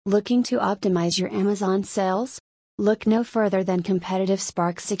Looking to optimize your Amazon sales? Look no further than Competitive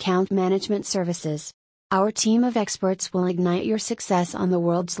Spark's account management services. Our team of experts will ignite your success on the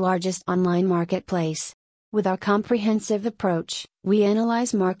world's largest online marketplace. With our comprehensive approach, we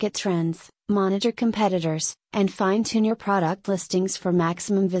analyze market trends, monitor competitors, and fine-tune your product listings for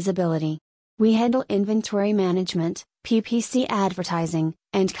maximum visibility. We handle inventory management, PPC advertising,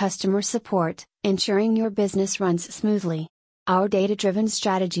 and customer support, ensuring your business runs smoothly. Our data-driven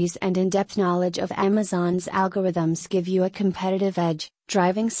strategies and in-depth knowledge of Amazon's algorithms give you a competitive edge,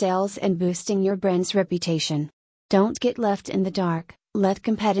 driving sales and boosting your brand's reputation. Don't get left in the dark. Let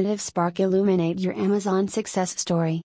Competitive Spark illuminate your Amazon success story.